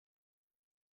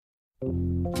This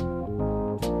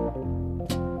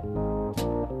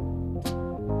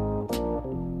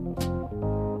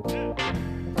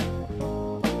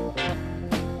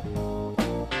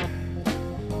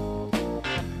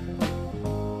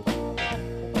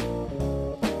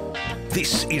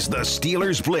is the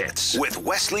Steelers Blitz with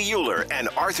Wesley Euler and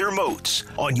Arthur Moats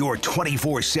on your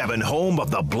 24/7 home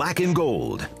of the black and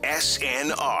gold,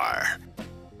 SNR.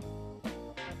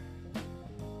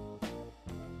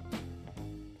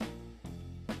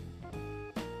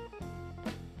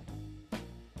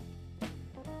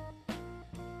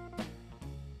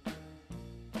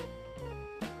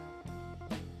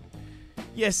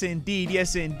 Yes, indeed.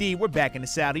 Yes, indeed. We're back in the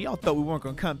saddle. Y'all thought we weren't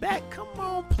going to come back. Come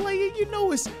on, player. You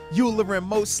know it's Euler and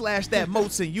Moats / that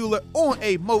Moats and Euler on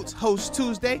a Moats Host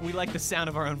Tuesday. We like the sound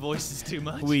of our own voices too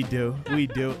much. We do. We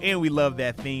do. And we love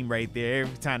that theme right there.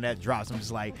 Every time that drops, I'm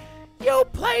just like, you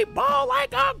play ball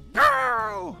like a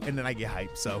girl. And then I get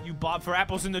hyped. So You bob for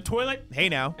apples in the toilet, hey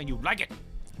now. and you like it.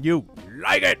 You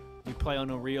like it. You play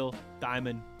on a real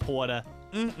diamond porter.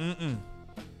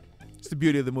 It's the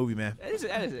beauty of the movie, man. That is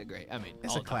great. I mean,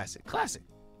 It's all a time. classic. Classic.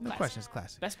 No question. It's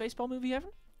classic. Best baseball movie ever?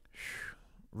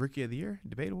 Rookie of the year.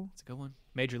 Debatable. It's a good one.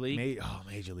 Major League.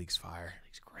 Major League's fire.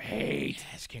 It's great.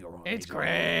 Yes, can't go wrong with It's Major League.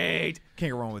 great.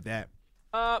 Can't go wrong with that.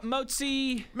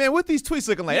 Motsy. Man, what these tweets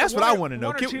looking like? That's what I want to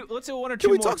know. Let's do one or can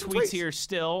two we more talk some tweets tweets? here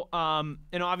still. And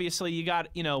obviously you got,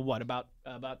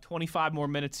 about 25 more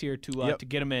minutes here to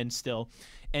get them in still.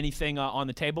 Anything on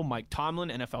the table? Mike Tomlin,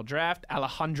 NFL Draft,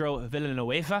 Alejandro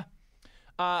Villanueva.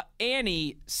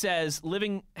 Annie says,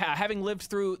 having lived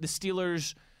through the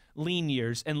Steelers' lean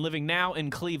years and living now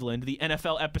in Cleveland, the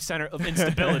NFL epicenter of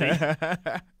instability.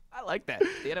 I like that.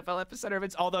 The NFL epicenter of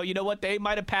it. Although, you know what? They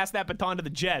might have passed that baton to the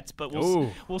Jets, but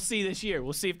we'll see this year.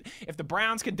 We'll see if the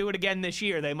Browns can do it again this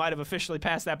year. They might have officially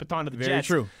passed that baton to the Jets.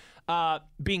 Very true.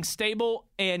 Being stable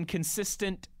and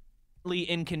consistently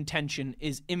in contention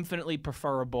is infinitely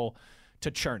preferable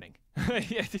to churning.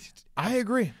 I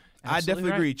agree. I definitely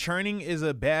right. agree. Churning is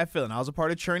a bad feeling. I was a part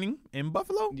of churning in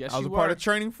Buffalo. Yes, I was you a part were. of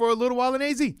churning for a little while in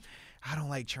AZ. I don't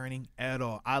like churning at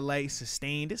all. I like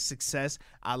sustained success.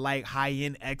 I like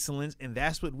high-end excellence, and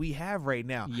that's what we have right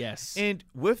now. Yes. And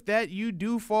with that, you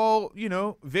do fall,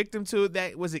 victim to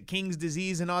that, was it King's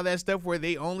disease and all that stuff where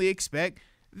they only expect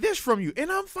this from you.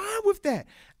 And I'm fine with that.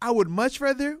 I would much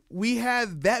rather we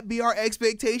have that be our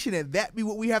expectation and that be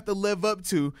what we have to live up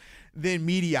to than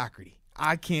mediocrity.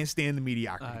 I can't stand the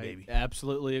mediocrity, baby.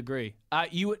 Absolutely agree.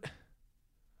 You would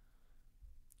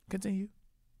Continue.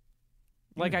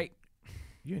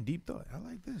 You're in deep thought. I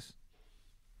like this.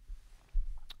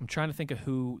 I'm trying to think of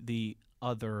who the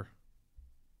other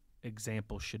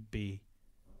example should be.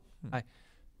 I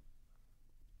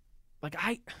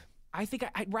think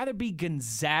I'd rather be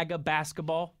Gonzaga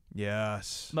basketball,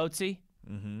 Yes. Motsy,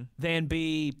 than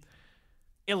be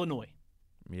Illinois.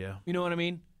 Yeah. You know what I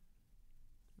mean?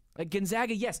 Like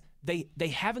Gonzaga, yes, they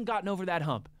haven't gotten over that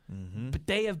hump, but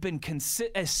they have been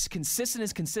as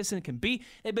consistent can be.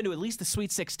 They've been to at least the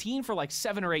Sweet 16 for like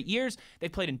 7 or 8 years.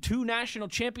 They've played in 2 national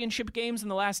championship games in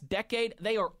the last decade.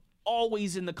 They are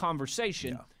always in the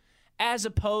conversation, as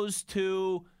opposed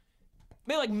to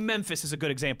maybe like Memphis is a good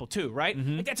example too, right?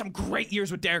 Like, they had some great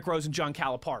years with Derrick Rose and John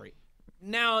Calipari.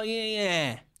 Now,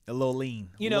 A little lean.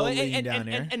 Down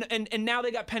there. And now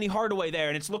they got Penny Hardaway there,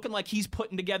 and it's looking like he's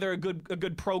putting together a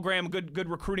good program, good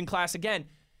recruiting class again.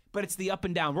 But it's the up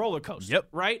and down roller coaster. Yep.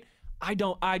 Right? I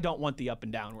don't want the up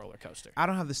and down roller coaster. I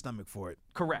don't have the stomach for it.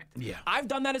 Correct. Yeah. I've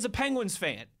done that as a Penguins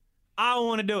fan. I don't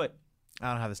want to do it.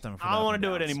 I don't have the stomach for it. I don't want to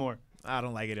do it anymore. I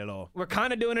don't like it at all. We're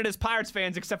kind of doing it as Pirates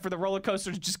fans, except for the roller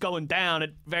coaster's just going down.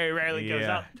 It very rarely goes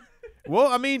up. Well,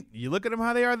 I mean, you look at them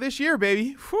how they are this year,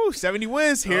 baby. Whew, 70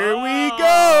 wins. Here we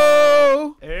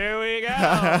go. Here we go.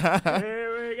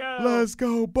 Here we go. Let's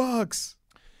go, Bucks.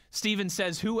 Steven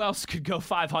says, who else could go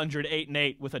 500,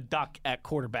 8-8 with a duck at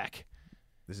quarterback?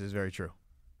 This is very true.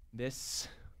 This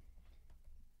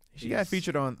She got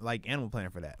featured on like Animal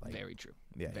Planet for that. Like, very true.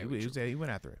 Yeah, Very he went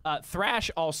after it.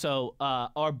 Thrash also,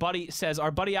 our buddy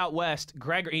out west,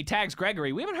 Gregory, he tags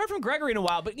Gregory. We haven't heard from Gregory in a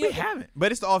while, but We haven't,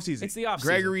 but it's the offseason. It's the offseason.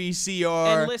 Gregory, CR,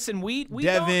 And listen, we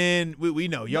Devin, we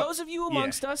know. Those of you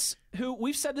amongst us who,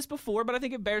 we've said this before, but I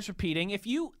think it bears repeating. If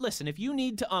you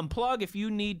need to unplug, if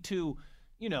you need to,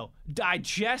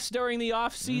 digest during the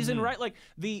off season, right? Like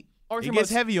the Arthur It gets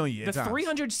Moats, heavy on you at the times.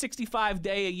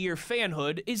 365-day-a-year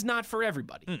fanhood is not for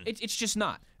everybody. It's just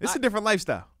not. It's a different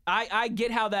lifestyle. I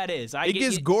get how that is. It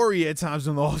gets gory at times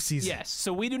in the off season. Yes,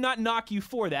 so we do not knock you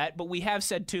for that, but we have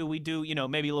said too we do,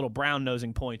 maybe a little brown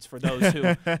nosing points for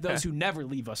those who never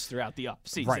leave us throughout the off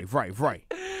season. Right.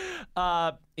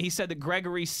 He said that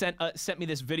Gregory sent me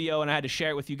this video, and I had to share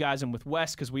it with you guys and with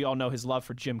Wes because we all know his love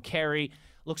for Jim Carrey.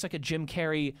 Looks like a Jim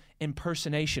Carrey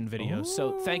impersonation video.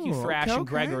 So thank you, Thrash and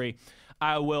Gregory.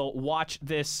 I will watch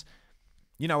this.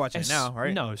 You're not watching it now,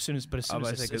 right? No, as soon as the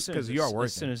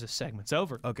segment's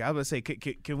over. Okay, I was going to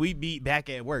say, can we be back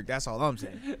at work? That's all I'm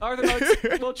saying. Arthur Moats,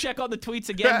 we'll check on the tweets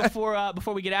again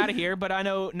before we get out of here, but I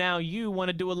know now you want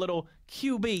to do a little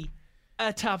QB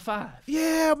top 5.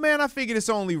 Yeah, man, I figured it's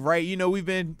only right. We've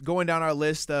been going down our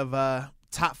list of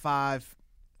top 5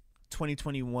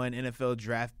 2021 NFL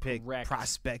draft pick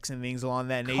prospects and things along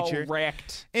that nature.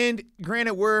 Correct. And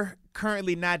granted, we're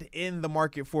currently not in the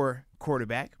market for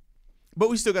quarterback, but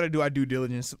we still got to do our due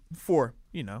diligence for,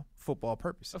 football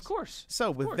purposes. Of course.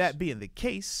 So with that being the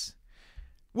case,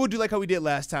 we'll do like how we did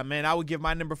last time, man. I would give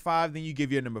my number 5, then you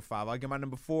give your number 5. I'll give my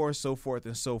number 4, so forth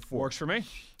and so forth. Works for me.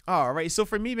 All right, so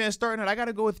for me, man, starting out, I got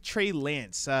to go with Trey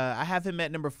Lance. I have him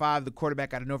at number 5, the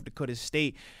quarterback out of North Dakota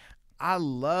State. I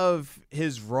love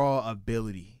his raw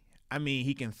ability. I mean,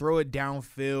 he can throw it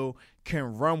downfield,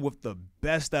 can run with the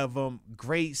best of them,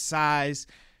 great size,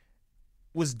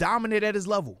 was dominant at his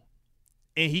level,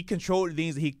 and he controlled the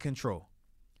things that he could control.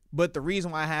 But the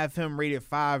reason why I have him rated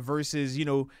 5 versus,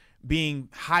 being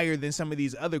higher than some of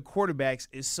these other quarterbacks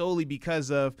is solely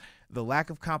because of the lack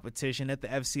of competition at the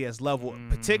FCS level,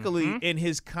 particularly in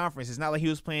his conference. It's not like he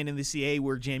was playing in the CAA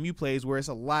where JMU plays, where it's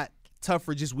a lot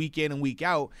tougher just week in and week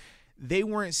out. They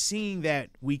weren't seeing that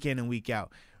week in and week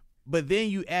out. But then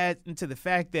you add into the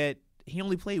fact that he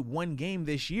only played one game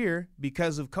this year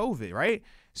because of COVID, right?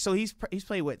 So he's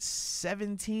played,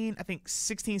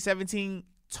 17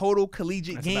 total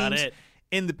collegiate games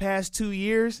in the past 2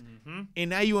 years.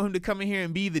 And now you want him to come in here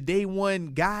and be the day one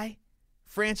guy,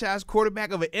 franchise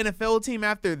quarterback of an NFL team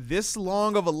after this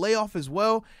long of a layoff as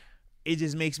well. It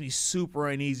just makes me super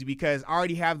uneasy because I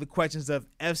already have the questions of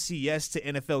FCS to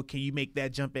NFL. Can you make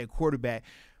that jump at quarterback?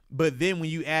 But then when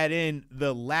you add in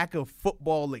the lack of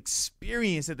football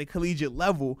experience at the collegiate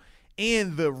level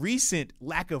and the recent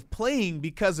lack of playing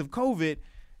because of COVID,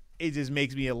 it just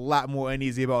makes me a lot more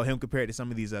uneasy about him compared to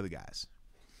some of these other guys.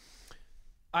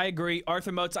 I agree.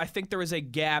 Arthur Moats, I think there is a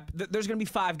gap. There's going to be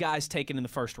 5 guys taken in the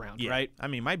first round, right? I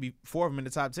mean, might be 4 of them in the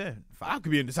top 10. 5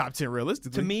 could be in the top 10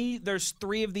 realistically. To me, there's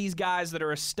 3 of these guys that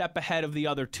are a step ahead of the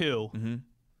other 2.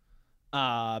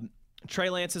 Trey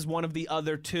Lance is one of the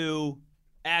other 2,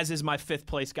 as is my 5th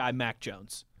place guy, Mac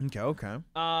Jones. Okay.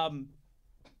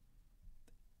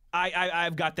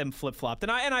 I've got them flip-flopped,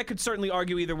 and I could certainly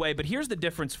argue either way, but here's the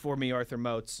difference for me, Arthur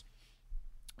Moats.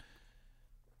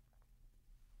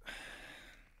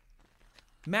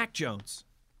 Mac Jones,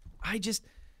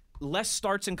 less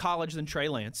starts in college than Trey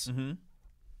Lance.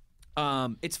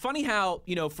 It's funny how,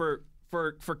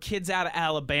 for kids out of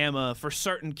Alabama, for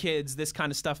certain kids, this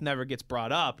kind of stuff never gets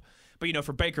brought up. But,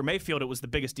 for Baker Mayfield, it was the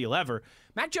biggest deal ever.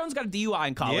 Mac Jones got a DUI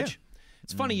in college. Yeah.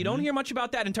 It's funny, you don't hear much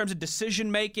about that in terms of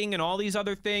decision-making and all these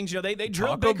other things. They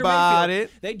drilled Baker Mayfield.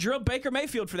 They drilled Baker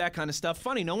Mayfield for that kind of stuff.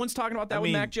 Funny, no one's talking about that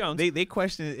with Mac Jones. They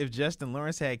questioned if Justin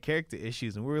Lawrence had character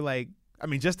issues, and we were like,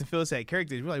 Justin Fields had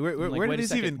character issues. We're like, where did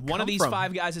this even come from? One of these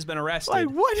 5 guys has been arrested. Like,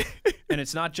 what? And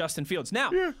it's not Justin Fields. Now,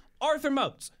 Arthur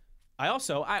Moats.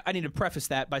 I need to preface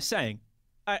that by saying,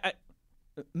 I'm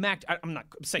not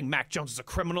saying Mac Jones is a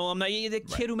criminal. I'm not the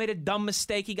kid who made a dumb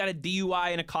mistake. He got a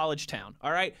DUI in a college town.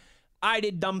 All right. I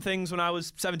did dumb things when I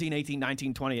was 17, 18,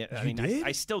 19, 20.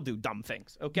 I still do dumb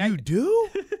things. Okay. You do?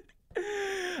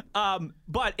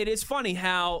 But it is funny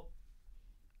how,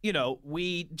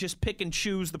 we just pick and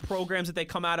choose the programs that they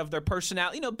come out of, their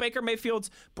personality. Baker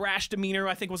Mayfield's brash demeanor,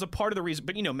 I think, was a part of the reason.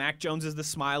 But, Mac Jones is the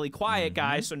smiley, quiet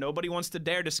guy, so nobody wants to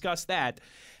dare discuss that.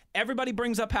 Everybody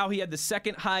brings up how he had the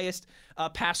second highest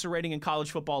passer rating in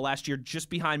college football last year, just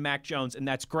behind Mac Jones, and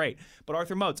that's great. But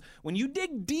Arthur Moats, when you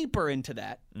dig deeper into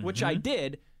that, which I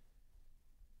did,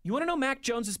 you want to know Mac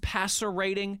Jones's passer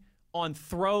rating on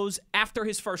throws after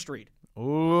his first read?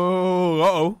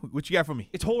 Oh, what you got for me?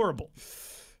 It's horrible.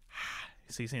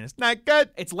 So you're saying it's not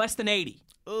good? It's less than 80.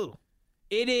 Ooh.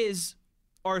 It is,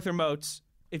 Arthur Moats,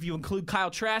 if you include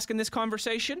Kyle Trask in this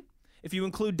conversation, if you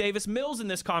include Davis Mills in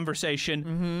this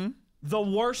conversation, the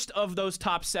worst of those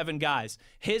top 7 guys.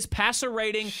 His passer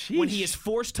rating when he is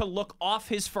forced to look off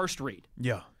his first read.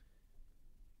 Yeah.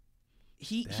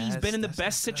 He's been in the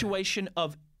best situation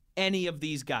of any of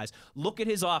these guys. Look at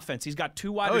his offense. He's got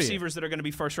 2 wide receivers that are going to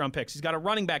be first-round picks. He's got a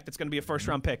running back that's going to be a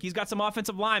first-round pick. He's got some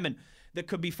offensive linemen that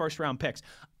could be first-round picks.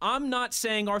 I'm not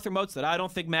saying, Arthur Moats, that I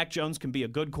don't think Mac Jones can be a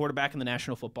good quarterback in the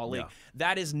National Football League. No.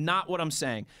 That is not what I'm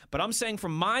saying. But I'm saying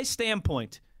from my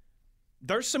standpoint,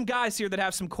 there's some guys here that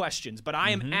have some questions, but I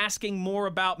am asking more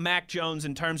about Mac Jones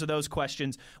in terms of those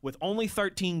questions with only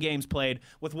 13 games played,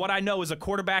 with what I know is a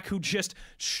quarterback who just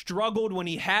struggled when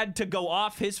he had to go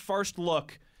off his first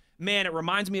look. Man, it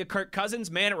reminds me of Kirk Cousins.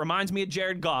 Man, it reminds me of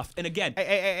Jared Goff. And again,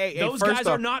 those guys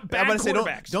are not bad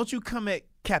quarterbacks. Don't you come at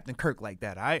Captain Kirk like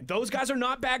that, all right? Those guys are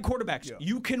not bad quarterbacks. Yeah.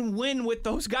 You can win with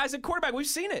those guys at quarterback. We've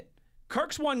seen it.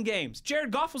 Kirk's won games. Jared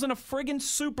Goff was in a friggin'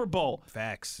 Super Bowl.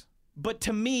 Facts. But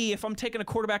to me, if I'm taking a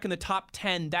quarterback in the top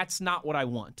 10, that's not what I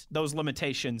want, those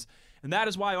limitations. And that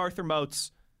is why, Arthur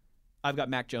Moats, I've got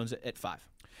Mac Jones at 5.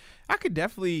 I could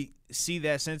definitely see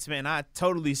that sentiment. I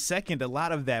totally second a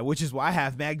lot of that, which is why I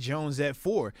have Mac Jones at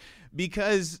 4.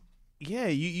 Because, yeah,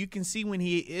 you can see when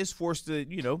he is forced to,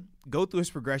 go through his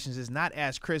progressions, it's not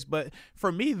as crisp. But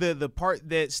for me, the part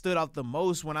that stood out the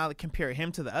most when I compare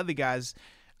him to the other guys,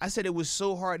 I said it was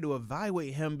so hard to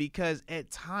evaluate him because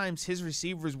at times his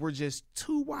receivers were just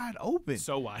too wide open.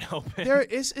 So wide open.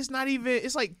 It's not even –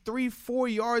 it's like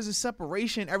 3-4 yards of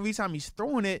separation every time he's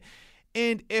throwing it.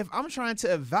 And if I'm trying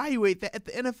to evaluate that at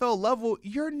the NFL level,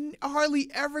 you're hardly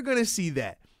ever going to see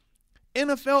that.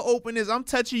 NFL open is I'm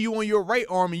touching you on your right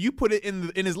arm and you put it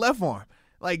in his left arm.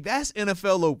 Like, that's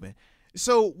NFL open.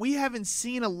 So we haven't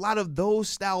seen a lot of those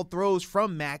style throws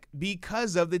from Mac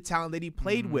because of the talent that he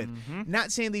played with.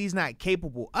 Not saying that he's not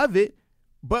capable of it,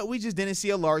 but we just didn't see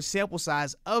a large sample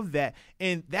size of that.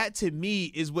 And that, to me,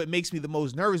 is what makes me the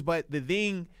most nervous. But the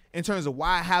thing in terms of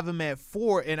why I have him at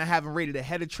 4 and I have him rated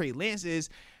ahead of Trey Lance is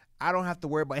I don't have to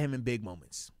worry about him in big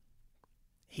moments.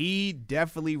 He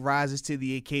definitely rises to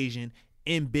the occasion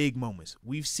in big moments.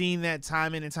 We've seen that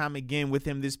time in and time again with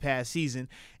him this past season,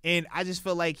 and I just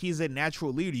feel like he's a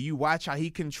natural leader. You watch how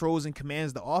he controls and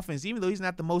commands the offense. Even though he's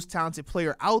not the most talented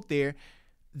player out there,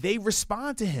 they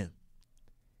respond to him.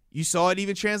 You saw it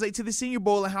even translate to the Senior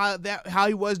Bowl and how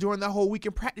he was during that whole week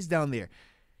in practice down there.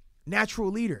 Natural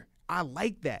leader. I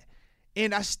like that.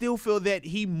 And I still feel that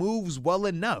he moves well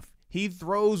enough. He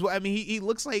throws, he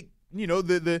looks like,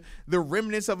 the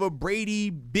remnants of a Brady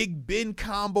Big Ben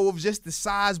combo of just the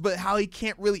size, but how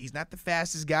he's not the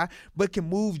fastest guy, but can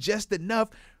move just enough,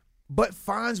 but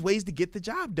finds ways to get the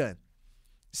job done.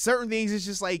 Certain things, it's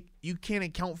just like you can't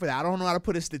account for that. I don't know how to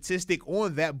put a statistic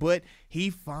on that, but he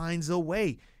finds a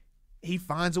way. He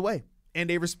finds a way, and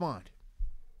they respond.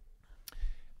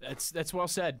 That's well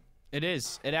said. It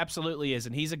is. It absolutely is.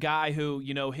 And he's a guy who,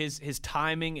 his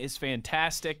timing is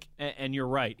fantastic. And you're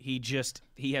right.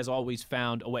 He has always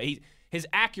found a way. His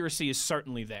accuracy is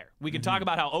certainly there. We can talk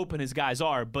about how open his guys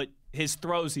are, but his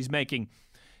throws he's making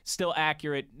still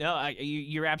accurate. No,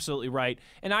 you're absolutely right.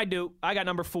 And I got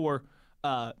number 4,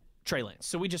 Trey Lance.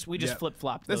 So we just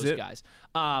flip-flopped those guys.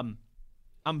 I'm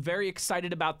very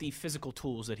excited about the physical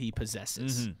tools that he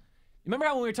possesses. Remember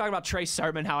how when we were talking about Trey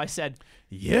Sermon, how I said,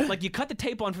 like, you cut the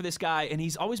tape on for this guy, and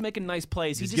he's always making nice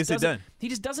plays. He just gets it done. He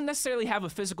just doesn't necessarily have a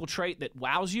physical trait that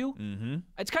wows you.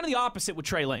 It's kind of the opposite with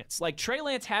Trey Lance. Like, Trey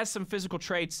Lance has some physical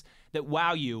traits that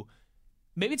wow you.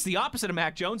 Maybe it's the opposite of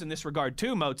Mac Jones in this regard,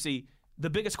 too, Moatsy. The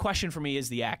biggest question for me is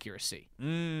the accuracy.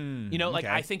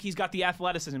 I think he's got the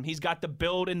athleticism. He's got the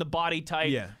build and the body type.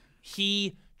 Yeah.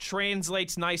 He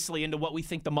translates nicely into what we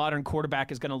think the modern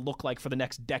quarterback is going to look like for the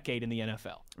next decade in the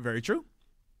NFL. Very true.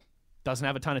 Doesn't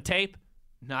have a ton of tape,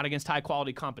 not against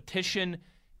high-quality competition,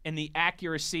 and the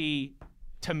accuracy,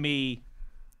 to me,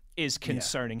 is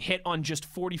concerning. Hit on just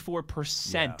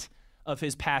 44% of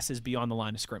his passes beyond the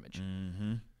line of scrimmage.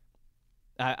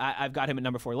 I've got him at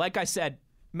number 4. Like I said,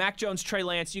 Mac Jones, Trey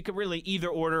Lance, you could really either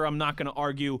order. I'm not going to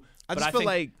argue. I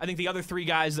think the other 3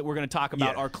 guys that we're going to talk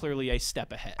about are clearly a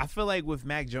step ahead. I feel like with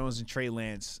Mac Jones and Trey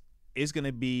Lance, it's going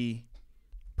to be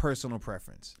personal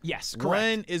preference. Yes, correct.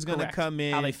 One is going to come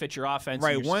in. How they fit your offense.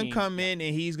 Right, your one scheme. come in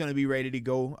and he's going to be ready to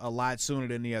go a lot sooner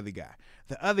than the other guy.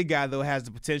 The other guy, though, has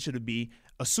the potential to be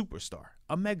a superstar,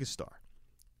 a megastar.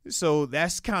 So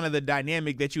that's kind of the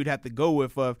dynamic that you'd have to go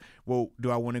with of, well, do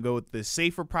I want to go with the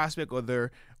safer prospect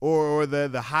or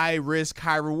the high risk,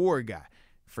 high reward guy?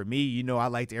 For me, I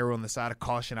like to err on the side of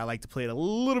caution. I like to play it a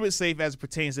little bit safe as it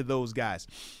pertains to those guys.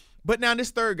 But now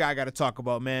this third guy I got to talk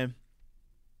about, man.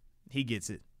 He gets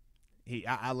it.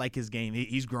 I like his game.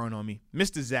 He's growing on me.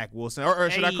 Mr. Zach Wilson. Or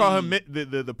should I call him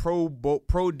the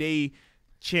Pro Day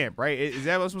champ, right? Is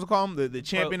that what I'm supposed to call him? The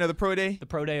champion of the Pro Day? The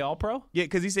Pro Day All-Pro? Yeah,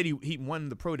 because he said he won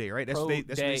the Pro Day, right? That's what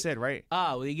they said, right?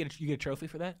 Oh, well, you get a trophy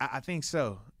for that? I think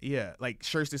so. Yeah, like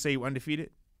shirts that say undefeated.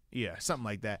 Yeah, something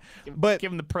like that.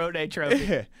 Give him the Pro Day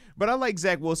trophy. But I like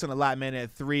Zach Wilson a lot, man,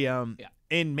 at 3.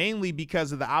 And mainly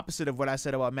because of the opposite of what I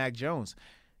said about Mac Jones.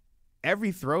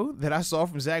 Every throw that I saw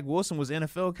from Zach Wilson was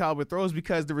NFL caliber throws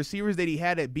because the receivers that he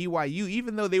had at BYU,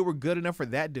 even though they were good enough for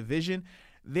that division,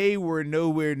 they were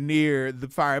nowhere near the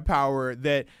firepower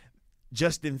that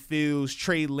Justin Fields,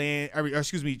 Trevor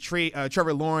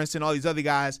Lawrence, and all these other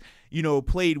guys,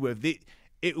 played with.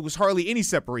 It was hardly any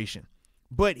separation.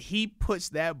 But he puts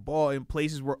that ball in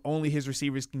places where only his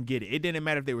receivers can get it. It didn't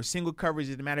matter if they were single coverage.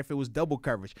 It didn't matter if it was double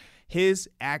coverage. His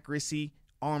accuracy,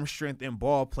 arm strength, and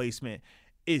ball placement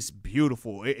is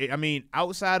beautiful.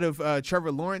 Outside of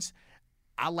Trevor Lawrence,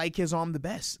 I like his arm the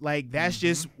best. Like, that's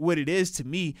just what it is to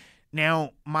me.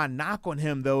 Now, my knock on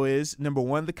him, though, is, number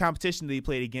one, the competition that he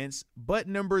played against. But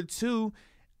number two,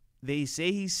 they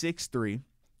say he's 6'3".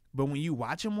 But when you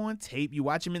watch him on tape, you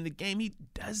watch him in the game, he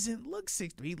doesn't look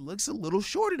 6'3". He looks a little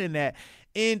shorter than that.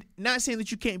 And not saying that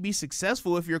you can't be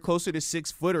successful if you're closer to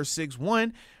 6 foot or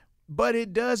 6'1", but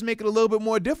it does make it a little bit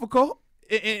more difficult.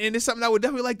 And it's something I would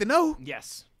definitely like to know.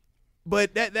 Yes.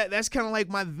 But that's kind of like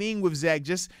my thing with Zach.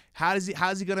 Just how's he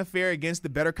going to fare against the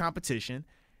better competition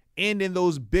and in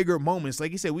those bigger moments?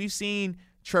 Like you said, we've seen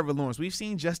Trevor Lawrence. We've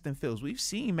seen Justin Fields. We've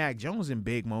seen Mac Jones in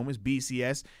big moments,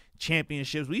 BCS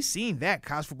championships. We've seen that,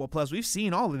 College Football Plus. We've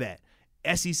seen all of that.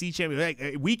 SEC champion.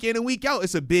 Like, week in and week out,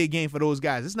 it's a big game for those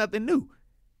guys. It's nothing new.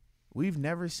 We've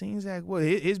never seen Zach. What,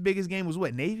 his biggest game was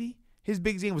what, Navy? His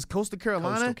biggest game was Coastal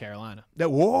Carolina? Coastal Carolina.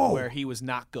 Whoa. Where he was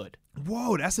not good.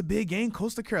 Whoa, that's a big game.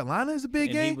 Coastal Carolina is a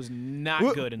big game? He was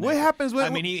not good in that. What happens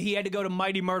when... he had to go to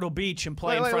mighty Myrtle Beach and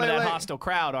play in front of that hostile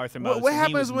crowd, Arthur Moats. What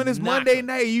happens when it's Monday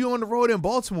night and you on the road in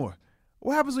Baltimore?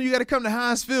 What happens when you got to come to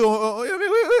Heinz Field?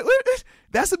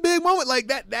 That's a big moment like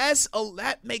that.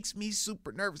 That makes me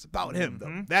super nervous about him,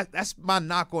 though. That's my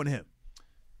knock on him.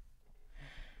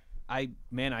 I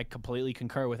completely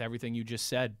concur with everything you just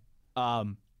said.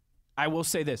 I will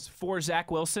say this. For Zach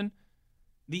Wilson,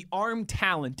 the arm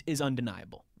talent is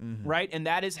undeniable, right? And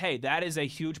that is a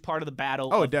huge part of the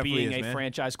battle of being a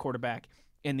franchise quarterback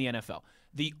in the NFL.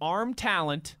 The arm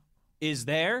talent is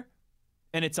there,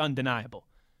 and it's undeniable.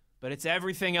 But it's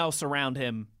everything else around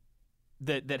him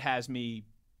that has me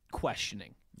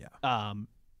questioning. Yeah.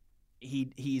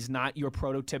 He's not your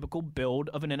prototypical build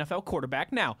of an NFL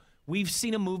quarterback. Now, we've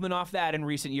seen a movement off that in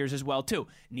recent years as well, too.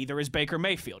 Neither is Baker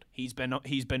Mayfield. He's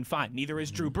been fine. Neither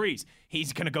is Drew Brees.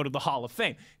 He's going to go to the Hall of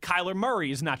Fame. Kyler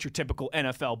Murray is not your typical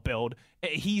NFL build.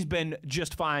 He's been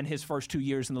just fine his first 2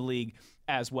 years in the league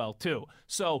as well, too.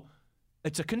 So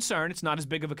it's a concern. It's not as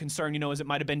big of a concern, as it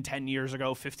might have been 10 years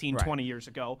ago, 15, 20 years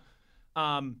ago.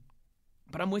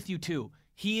 But I'm with you, too.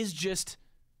 He is just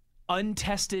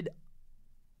untested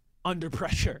under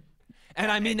pressure.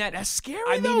 And I mean that. That's scary,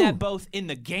 I mean that both in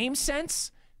the game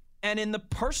sense and in the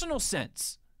personal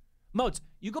sense. Moats,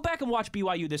 you go back and watch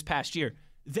BYU this past year.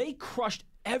 They crushed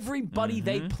everybody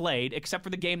they played except for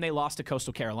the game they lost to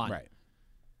Coastal Carolina. Right.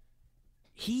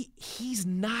 He's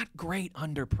not great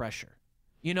under pressure.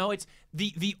 It's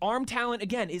the arm talent,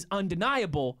 again, is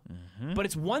undeniable, but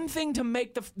it's one thing to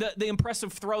make the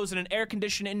impressive throws in an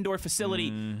air-conditioned indoor facility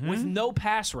with no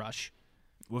pass rush.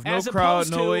 With no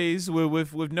crowd noise,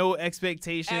 with no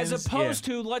expectations. As opposed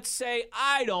to, let's say,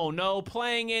 I don't know,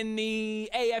 playing in the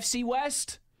AFC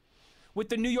West with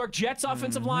the New York Jets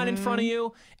offensive line in front of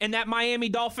you and that Miami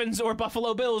Dolphins or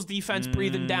Buffalo Bills defense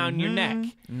breathing down your neck.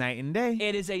 Night and day.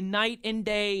 It is a night and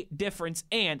day difference.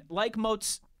 And like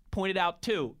Moats pointed out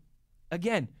too,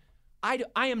 again,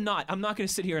 I'm not going to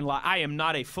sit here and lie. I am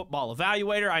not a football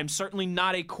evaluator. I am certainly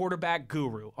not a quarterback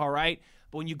guru, all right?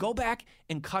 But when you go back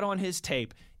and cut on his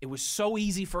tape, it was so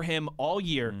easy for him all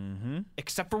year,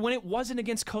 except for when it wasn't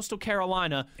against Coastal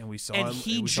Carolina. And we saw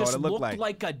he just looked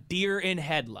like a deer in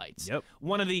headlights. Yep.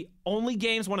 One of the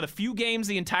few games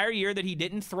the entire year that he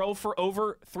didn't throw for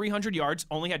over 300 yards,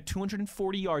 only had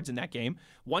 240 yards in that game.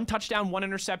 1 touchdown, 1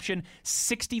 interception,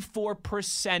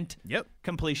 64%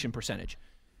 completion percentage.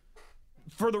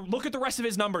 Look at the rest of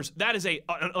his numbers. That is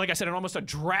like I said, almost a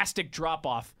drastic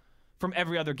drop-off from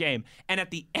every other game. And at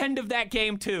the end of that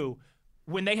game, too,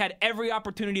 when they had every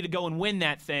opportunity to go and win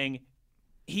that thing,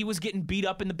 he was getting beat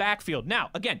up in the backfield.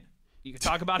 Now, again, you can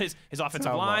talk about his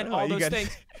offensive line, all those things.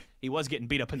 He was getting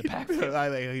beat up in the backfield.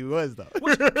 He was, though. Can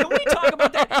we talk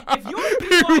about that?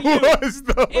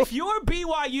 If you're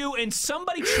BYU and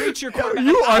somebody treats your quarterback,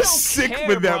 you are sick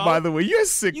for that, bro. By the way. You're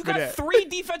sick for that. You got 3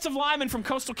 defensive linemen from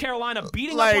Coastal Carolina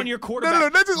beating up on your quarterback. No,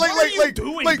 that's just what are you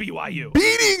doing, BYU?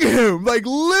 Beating him,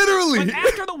 literally. But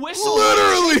after the whistle,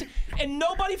 literally. And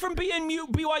nobody from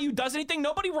BYU does anything.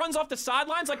 Nobody runs off the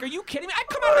sidelines. Are you kidding me? I'd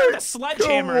come out with a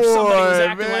sledgehammer if somebody was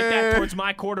acting like that towards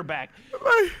my quarterback.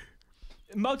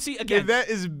 Motzi, again. If that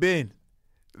is Ben,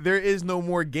 there is no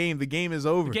more game. The game is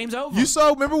over. The game's over. You saw,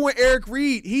 remember when Eric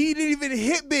Reed, he didn't even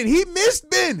hit Ben. He missed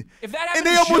Ben. If that and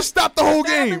they almost stopped the whole if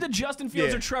that game. happened to Justin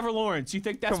Fields or Trevor Lawrence, you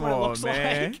think that's Come what it on, looks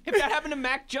man. like? If that happened to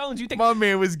Mac Jones, you think My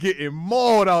man was getting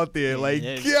mauled out there. Like,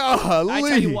 golly. I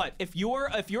tell you what, if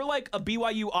you're like a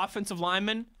BYU offensive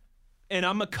lineman and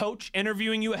I'm a coach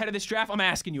interviewing you ahead of this draft, I'm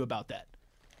asking you about that.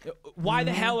 Why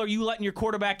the hell are you letting your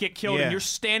quarterback get killed and you're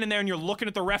standing there and you're looking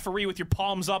at the referee with your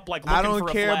palms up like looking for a flag? I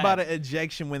don't care about an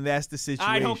ejection when that's the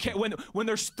situation. I don't care. When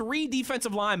there's 3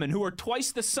 defensive linemen who are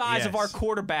twice the size of our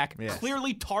quarterback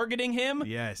clearly targeting him,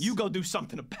 you go do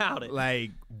something about it. Like,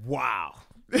 wow.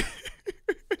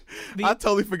 I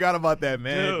totally forgot about that,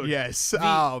 man. Dude, yes.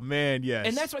 Oh, man, yes.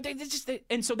 And that's why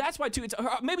and so that's why too. It's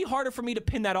maybe harder for me to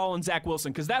pin that all on Zach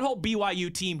Wilson because that whole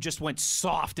BYU team just went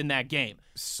soft in that game.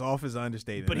 Soft is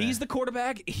understated. But man. He's the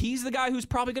quarterback. He's the guy who's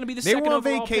probably going to be the they second were on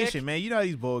overall vacation, pick. man. You know how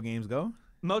these bowl games go.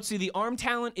 Motzi, the arm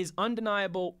talent is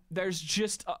undeniable. There's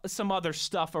just some other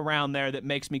stuff around there that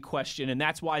makes me question, and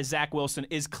that's why Zach Wilson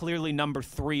is clearly number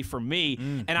 3 for me.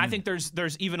 And I think there's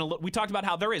even we talked about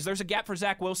how there's a gap for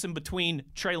Zach Wilson between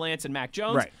Trey Lance and Mac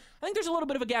Jones. Right. I think there's a little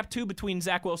bit of a gap too between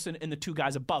Zach Wilson and the 2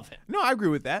 guys above him. No, I agree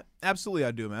with that. Absolutely, I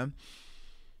do, man.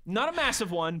 Not a massive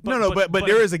one, but but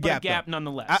there is a gap.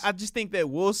 Nonetheless. I just think that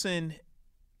Wilson,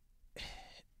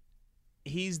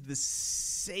 he's the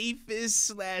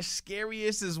safest /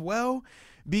 scariest as well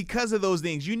because of those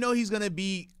things. You know he's going to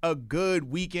be a good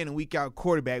week in and week out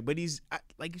quarterback, but he's,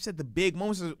 like you said, the big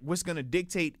moments are what's going to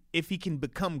dictate if he can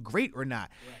become great or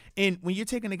not. Right. And when you're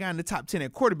taking a guy in the top 10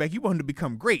 at quarterback, you want him to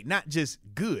become great, not just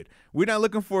good. We're not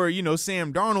looking for,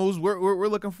 Sam Darnold's. We're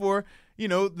looking for,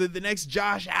 the next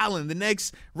Josh Allen, the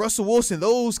next Russell Wilson,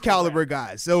 those caliber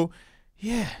guys. So,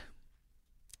 yeah.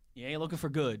 You ain't looking for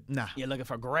good. Nah. You're looking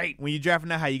for great. When you're drafting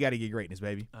that high, you got to get greatness,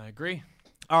 baby. I agree.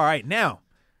 All right, now,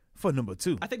 for number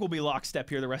 2. I think we'll be lockstep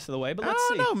here the rest of the way, but let's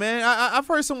see. I don't know, man. I've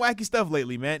heard some wacky stuff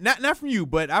lately, man. Not from you,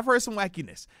 but I've heard some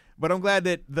wackiness. But I'm glad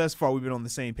that thus far we've been on the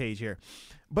same page here.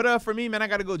 But for me, man, I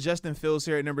got to go Justin Fields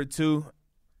here at number 2.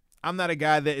 I'm not a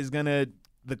guy that is going to,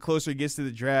 the closer it gets to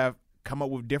the draft, come up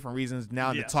with different reasons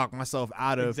now to talk myself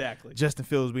out of Justin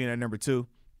Fields being at number 2.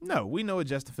 No, we know what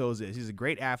Justin Fields is. He's a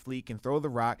great athlete, can throw the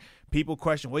rock. People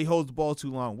question, well, he holds the ball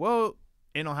too long. Well,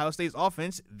 in Ohio State's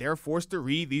offense, they're forced to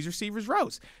read these receivers'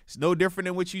 routes. It's no different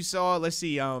than what you saw. Let's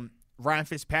see, Ryan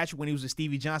Fitzpatrick when he was with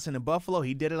Stevie Johnson in Buffalo.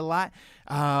 He did it a lot.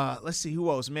 Let's see,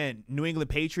 who else? Man, New England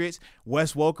Patriots,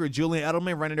 Wes Welker, Julian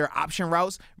Edelman running their option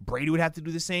routes. Brady would have to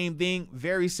do the same thing.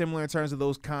 Very similar in terms of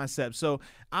those concepts. So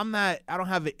I don't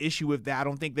have an issue with that. I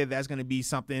don't think that that's going to be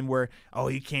something where,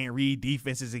 he can't read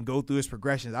defenses and go through his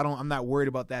progressions. I'm not worried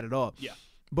about that at all. Yeah.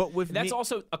 But with that's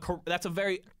also that's a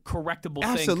very correctable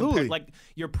Absolutely. thing. Like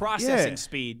your processing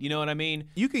speed. You know what I mean?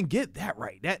 You can get that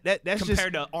right. That's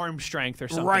compared to arm strength or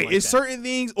something. Right. Like it's that. certain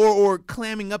things or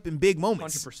clamming up in big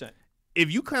moments. 100%.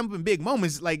 If you clam up in big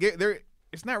moments, like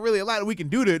it's not really a lot that we can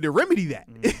do to remedy that.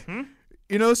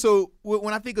 Mm-hmm. So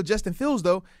when I think of Justin Fields,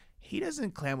 though, he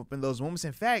doesn't clam up in those moments.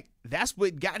 In fact, that's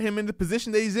what got him in the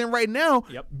position that he's in right now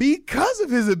because of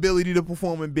his ability to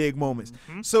perform in big moments.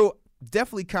 Mm-hmm. So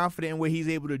definitely confident in what he's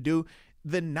able to do.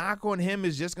 The knock on him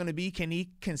is just going to be, can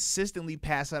he consistently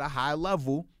pass at a high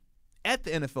level at the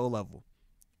NFL level?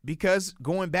 Because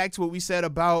going back to what we said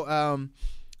about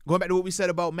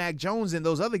Mac Jones and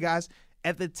those other guys,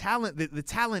 at the talent, the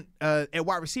talent at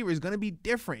wide receiver is going to be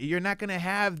different. You're not going to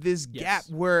have this gap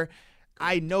where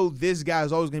I know this guy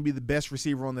is always going to be the best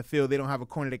receiver on the field. They don't have a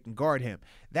corner that can guard him.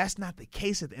 That's not the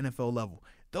case at the NFL level.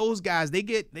 Those guys, they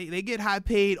get high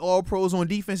paid all pros on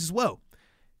defense as well.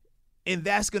 And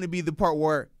that's going to be the part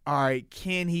where, all right,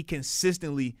 can he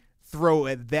consistently throw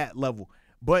at that level?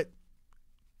 But,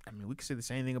 I mean, we could say the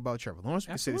same thing about Trevor Lawrence.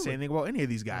 We could say the same thing about any of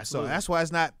these guys. Absolutely. So that's why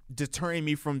it's not deterring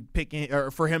me from picking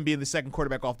or for him being the second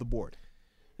quarterback off the board.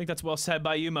 I think that's well said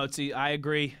by you, Motzi. I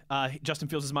agree. Justin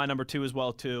Fields is my number 2 as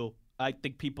well, too. I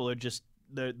think people are just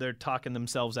they're talking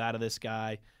themselves out of this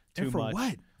guy too much.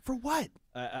 What? For what?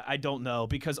 I don't know,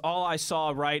 because all I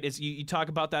saw, right, is you talk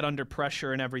about that under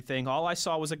pressure and everything. All I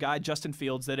saw was a guy, Justin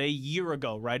Fields, that a year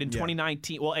ago, right, in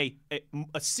 2019, well,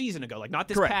 a season ago, like not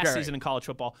this past season in college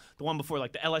football, the one before,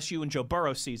 like the LSU and Joe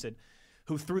Burrow season,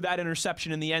 who threw that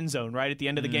interception in the end zone, right, at the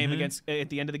end of the game against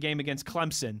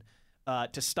Clemson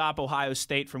to stop Ohio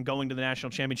State from going to the national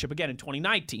championship again in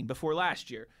 2019, before last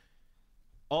year.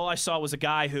 All I saw was a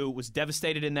guy who was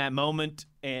devastated in that moment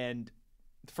and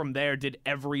from there did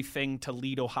everything to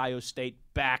lead Ohio State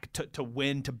back to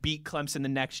win, to beat Clemson the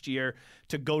next year,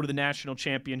 to go to the national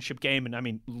championship game, and, I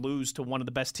mean, lose to one of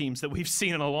the best teams that we've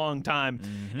seen in a long time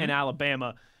in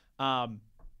Alabama.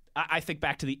 I think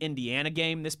back to the Indiana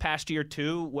game this past year,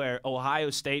 too, where Ohio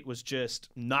State was just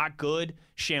not good,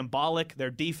 shambolic. Their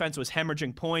defense was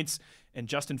hemorrhaging points, and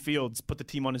Justin Fields put the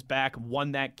team on his back,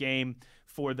 won that game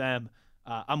for them.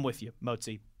 I'm with you,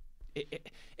 Motzi.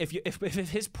 If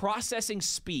his processing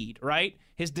speed, right,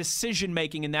 his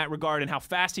decision-making in that regard and how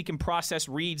fast he can process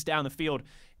reads down the field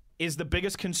is the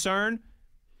biggest concern,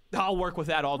 I'll work with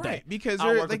that all day. Right, because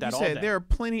like you said, there are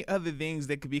plenty other things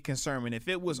that could be concerning. If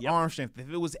it was arm strength,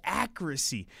 if it was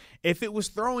accuracy, if it was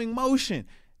throwing motion,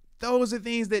 those are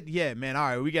things that, yeah, man, all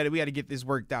right, we got to get this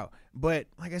worked out. But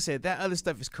like I said, that other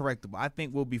stuff is correctable. I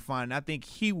think we'll be fine. I think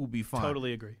he will be fine.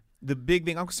 Totally agree. The big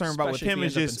thing I'm concerned about with him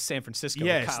is just in San Francisco.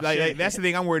 Yes, like that's the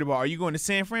thing I'm worried about. Are you going to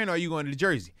San Fran or are you going to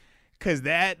Jersey? Because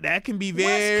that can be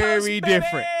very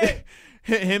different.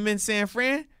 Him in San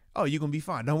Fran. Oh, you're going to be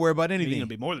fine. Don't worry about anything. You're going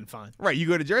to be more than fine. Right. You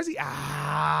go to Jersey?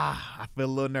 I feel a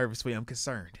little nervous for you. I'm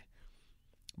concerned.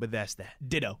 But that's that.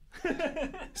 Ditto.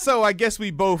 So I guess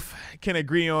we both can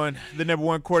agree on the number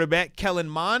one quarterback, Kellen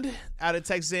Mond, out of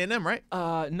Texas A&M, right?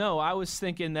 No, I was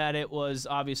thinking that it was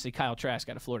obviously Kyle Trask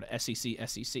out of Florida, SEC.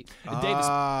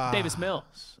 Davis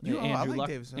Mills. Andrew Luck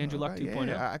 2.0.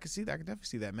 Yeah, I can see that. I can definitely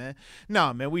see that, man.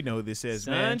 No, man, we know who this is,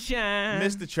 Sunshine. man.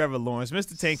 Mr. Trevor Lawrence,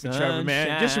 Mr. Tank for Trevor,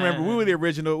 man. Just remember, we were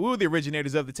the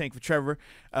originators of the Tank for Trevor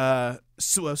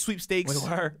sweepstakes. We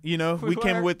were. You know, we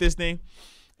came up with this thing.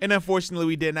 And unfortunately,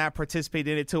 we did not participate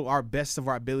in it to our best of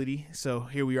our ability. So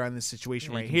here we are in this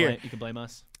situation here. You can blame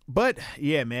us. But,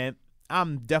 yeah, man,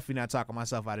 I'm definitely not talking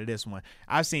myself out of this one.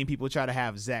 I've seen people try to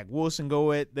have Zach Wilson go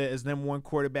as number one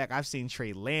quarterback. I've seen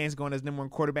Trey Lance going as number one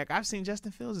quarterback. I've seen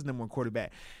Justin Fields as number one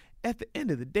quarterback. At the end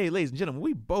of the day, ladies and gentlemen,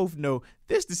 we both know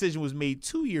this decision was made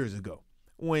 2 years ago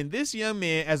when this young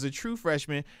man, as a true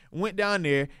freshman, went down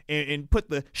there and put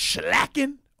the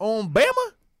shellacking on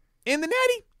Bama in the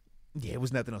Natty. Yeah, it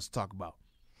was nothing else to talk about.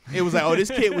 It was like, oh,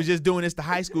 this kid was just doing this to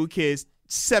high school kids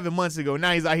 7 months ago.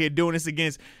 Now he's out here doing this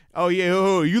against,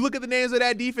 you look at the names of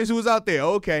that defense who was out there.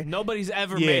 Okay. Nobody's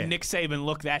ever made Nick Saban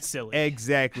look that silly.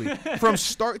 Exactly. From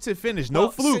start to finish.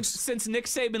 No flukes. Since Nick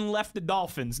Saban left the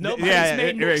Dolphins, nobody's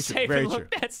made Nick Saban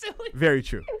look that silly. Very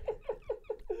true.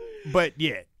 But,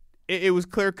 yeah, it was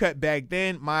clear-cut back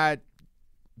then. My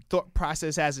thought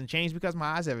process hasn't changed because my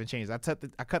eyes haven't changed. I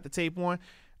cut the tape on.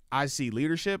 I see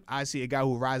leadership. I see a guy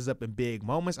who rises up in big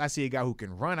moments. I see a guy who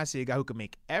can run. I see a guy who can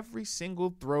make every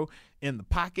single throw in the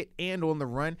pocket and on the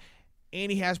run, and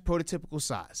he has prototypical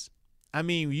size. I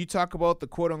mean, you talk about the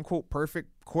quote-unquote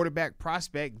perfect quarterback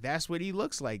prospect, that's what he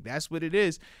looks like. That's what it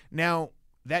is. Now,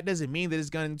 that doesn't mean that it's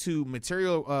going to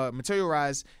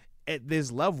materialize at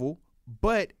this level,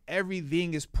 but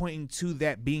everything is pointing to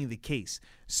that being the case.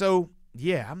 So,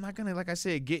 yeah, I'm not going to, like I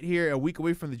said, get here a week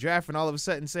away from the draft and all of a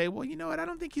sudden say, well, you know what, I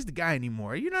don't think he's the guy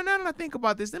anymore. You know, now that I think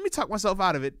about this, let me talk myself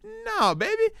out of it. No,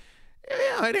 baby.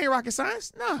 Yeah, it ain't rocket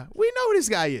science. Nah, we know who this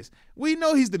guy is. We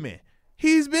know he's the man.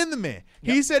 He's been the man.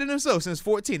 Yep. He said it himself since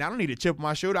 14. I don't need a chip on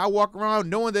my shoulder. I walk around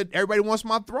knowing that everybody wants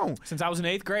my throne. Since I was in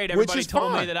 8th grade, everybody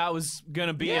told me that I was going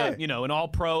to be an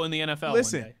all-pro in the NFL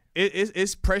Listen, one day.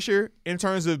 It's pressure in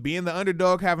terms of being the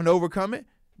underdog, having to overcome it.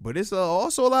 But it's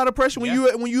also a lot of pressure when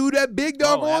you that big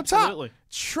dog on top.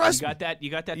 Trust me.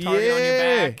 You got that target on your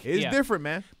back. It's different,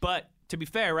 man. But to be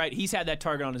fair, right, he's had that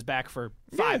target on his back for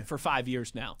 5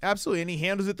 years now. Absolutely, and he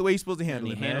handles it the way he's supposed to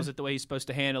handle it. He handles it the way he's supposed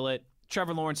to handle it.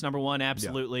 Trevor Lawrence, number one,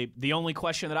 absolutely. Yeah. The only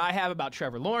question that I have about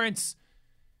Trevor Lawrence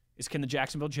is, can the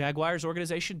Jacksonville Jaguars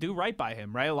organization do right by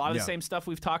him? Right, a lot of the same stuff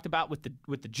we've talked about with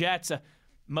the Jets.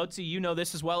 Motzi, you know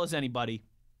this as well as anybody.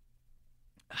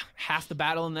 Half the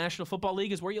battle in the National Football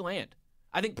League is where you land.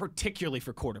 I think particularly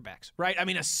for quarterbacks, right? I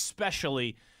mean,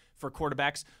 especially for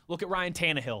quarterbacks. Look at Ryan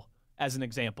Tannehill as an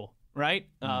example, right?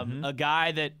 A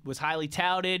guy that was highly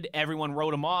touted, everyone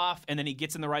wrote him off, and then he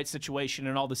gets in the right situation,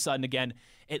 and all of a sudden, again,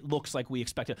 it looks like we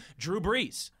expected. Drew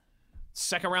Brees,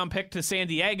 second-round pick to San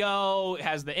Diego,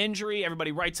 has the injury,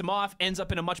 everybody writes him off, ends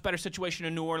up in a much better situation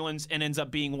in New Orleans, and ends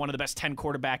up being one of the best 10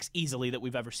 quarterbacks easily that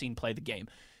we've ever seen play the game.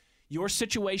 Your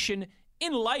situation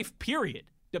in life, period,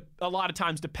 a lot of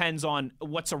times depends on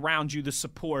what's around you, the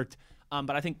support.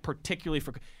 But I think particularly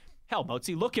for hell,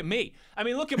 Motzi, look at me. I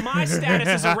mean, look at my status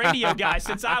as a radio guy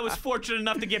since I was fortunate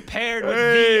enough to get paired with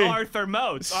the Arthur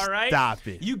Moats, all right? Stop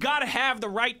it. You got to have the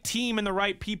right team and the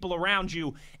right people around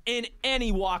you in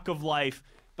any walk of life.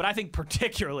 But I think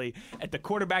particularly at the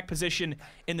quarterback position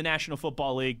in the National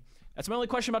Football League, that's my only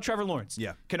question about Trevor Lawrence.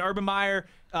 Yeah. Can Urban Meyer,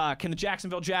 can the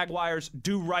Jacksonville Jaguars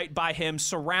do right by him,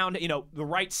 surround, the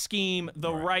right scheme,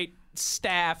 the right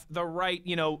staff, the right,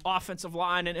 offensive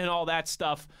line and all that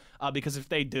stuff? Because if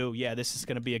they do, this is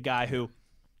going to be a guy who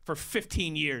for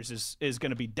 15 years is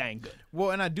going to be dang good.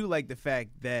 Well, and I do like the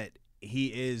fact that he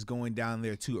is going down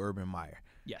there to Urban Meyer.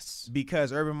 Yes.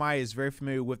 Because Urban Meyer is very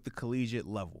familiar with the collegiate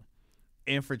level.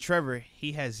 And for Trevor,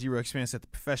 he has zero experience at the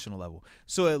professional level.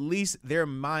 So at least their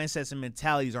mindsets and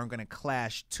mentalities aren't going to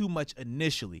clash too much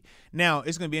initially. Now,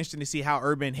 it's going to be interesting to see how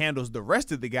Urban handles the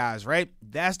rest of the guys, right?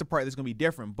 That's the part that's going to be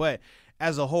different. But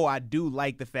as a whole, I do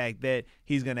like the fact that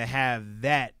he's going to have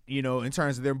that, in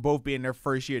terms of them both being their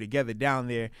first year together down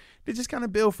there. They just kind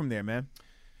of build from there, man.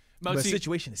 But the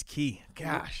situation is key.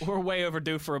 Gosh. We're way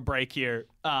overdue for a break here.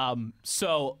 A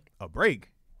break?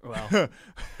 Well,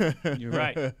 you're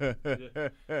right.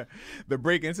 The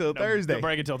break until Thursday. The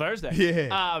break until Thursday.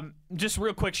 Yeah. Just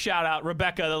real quick shout out,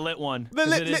 Rebecca, the lit one.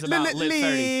 Lit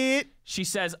 30. She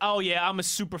says, "Oh yeah, I'm a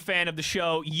super fan of the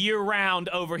show year round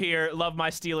over here. Love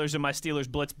my Steelers and my Steelers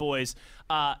Blitz boys.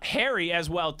 Harry as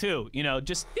well too.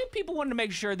 Just people wanted to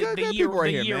make sure that the year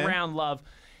round love."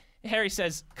 Harry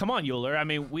says, "Come on, Euler. I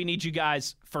mean, we need you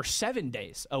guys for 7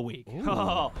 days a week."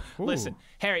 Listen,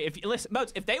 Harry,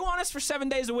 if they want us for 7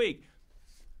 days a week,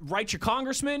 write your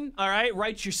congressman, all right?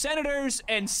 Write your senators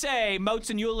and say Moats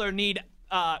and Euler need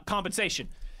compensation.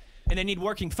 And they need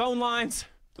working phone lines.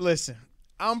 Listen,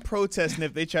 I'm protesting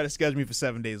if they try to schedule me for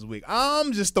 7 days a week.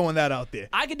 I'm just throwing that out there.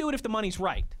 I can do it if the money's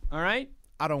right, all right?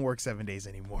 I don't work 7 days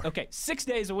anymore. Okay, 6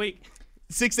 days a week.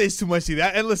 6 days too much either.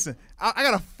 And listen, I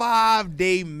got a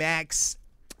 5-day max.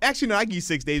 Actually, no, I give you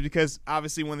 6 days because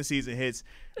obviously when the season hits,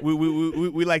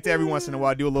 we like to every once in a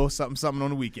while do a little something on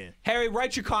the weekend. Harry,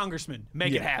 write your congressman.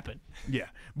 Make it happen. Yeah.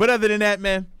 But other than that,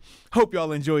 man, hope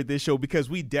y'all enjoyed this show because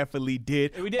we definitely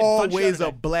did. We did. Always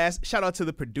a blast. Shout out to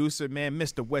the producer, man,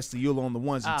 Mr. Wesley Euler on the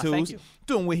ones and twos. Thank you.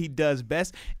 Doing what he does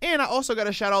best. And I also got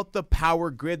to shout out the Power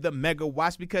Grid, the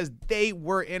Megawatts, because they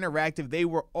were interactive. They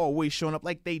were always showing up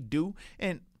like they do.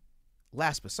 And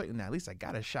last but certainly not least, I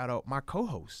got to shout out my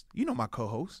co-host. You know my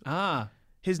co-host.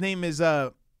 His name is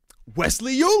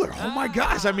Wesley Euler. Oh, my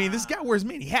gosh. I mean, this guy wears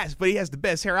many hats, but he has the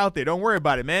best hair out there. Don't worry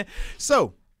about it, man.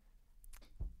 So,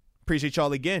 appreciate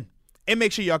y'all again. And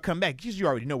make sure y'all come back because you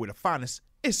already know where to find us.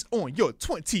 It's on your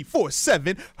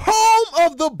 24/7 home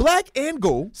of the black and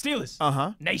gold.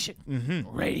 Steelers. Nation.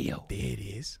 Radio. There it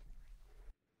is.